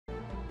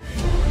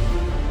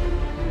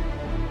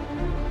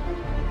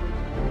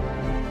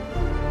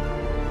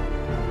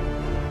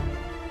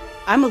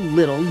I'm a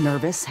little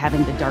nervous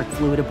having the dark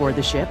fluid aboard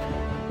the ship.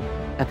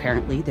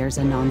 Apparently, there's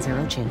a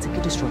non-zero chance it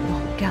could destroy the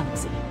whole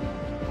galaxy.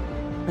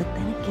 But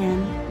then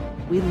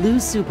again, we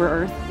lose Super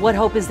Earth. What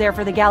hope is there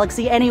for the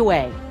galaxy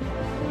anyway?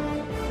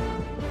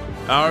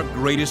 Our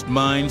greatest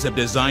minds have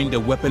designed a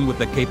weapon with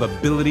the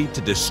capability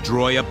to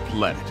destroy a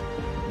planet.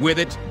 With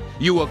it,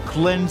 you will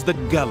cleanse the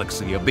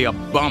galaxy of the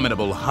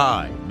abominable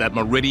hive that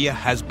Meridia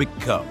has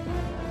become.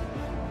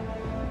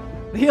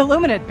 The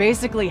Illuminate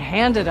basically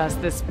handed us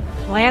this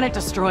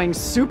planet-destroying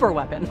super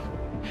weapon.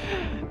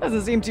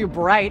 Doesn't seem too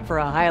bright for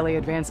a highly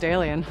advanced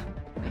alien.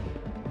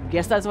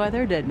 Guess that's why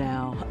they're dead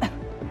now.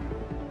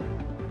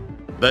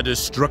 The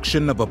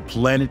destruction of a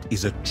planet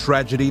is a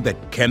tragedy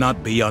that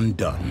cannot be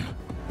undone.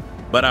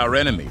 But our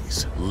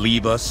enemies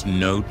leave us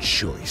no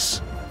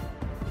choice.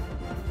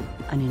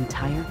 An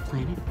entire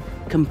planet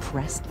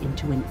compressed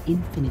into an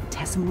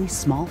infinitesimally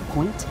small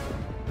point?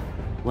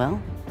 Well,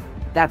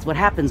 that's what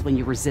happens when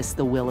you resist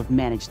the will of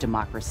managed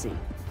democracy.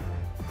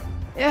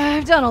 Yeah,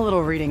 I've done a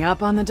little reading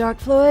up on the dark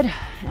fluid,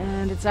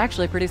 and it's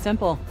actually pretty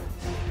simple.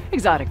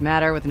 Exotic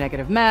matter with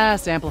negative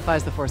mass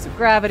amplifies the force of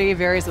gravity,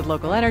 varies with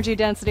local energy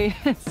density,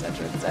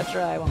 etc.,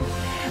 etc. I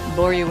won't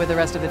bore you with the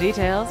rest of the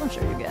details. I'm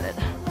sure you get it.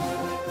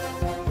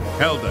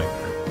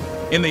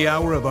 Helldiver, in the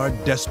hour of our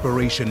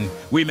desperation,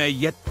 we may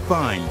yet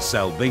find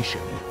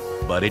salvation,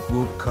 but it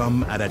will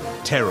come at a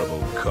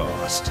terrible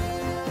cost.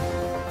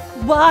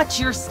 Watch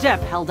your step,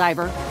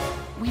 Helldiver.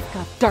 We've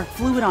got dark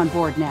fluid on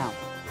board now.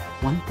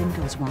 One thing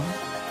goes wrong,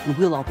 and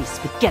we'll all be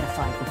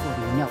spaghettified before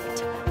we know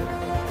it.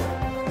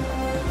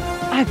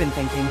 I've been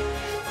thinking.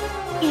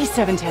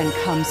 E710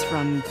 comes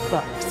from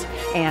bugs,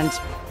 and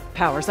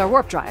powers our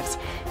warp drives.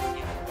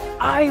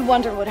 I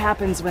wonder what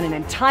happens when an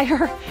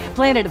entire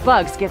planet of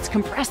bugs gets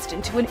compressed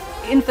into an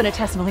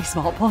infinitesimally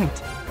small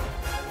point.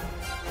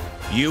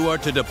 You are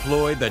to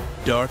deploy the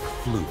dark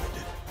fluid,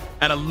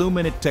 an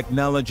Illuminate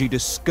technology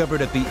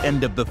discovered at the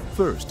end of the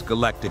First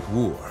Galactic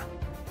War.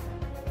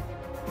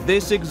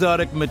 This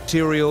exotic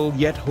material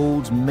yet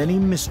holds many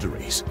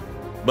mysteries,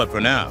 but for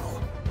now,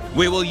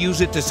 we will use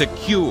it to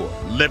secure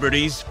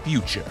Liberty's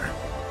future.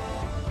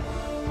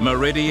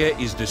 Meridia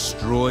is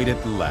destroyed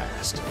at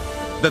last.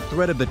 The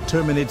threat of the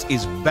Terminids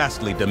is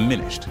vastly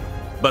diminished,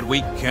 but we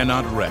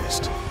cannot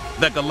rest.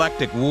 The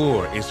Galactic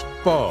War is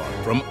far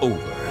from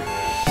over.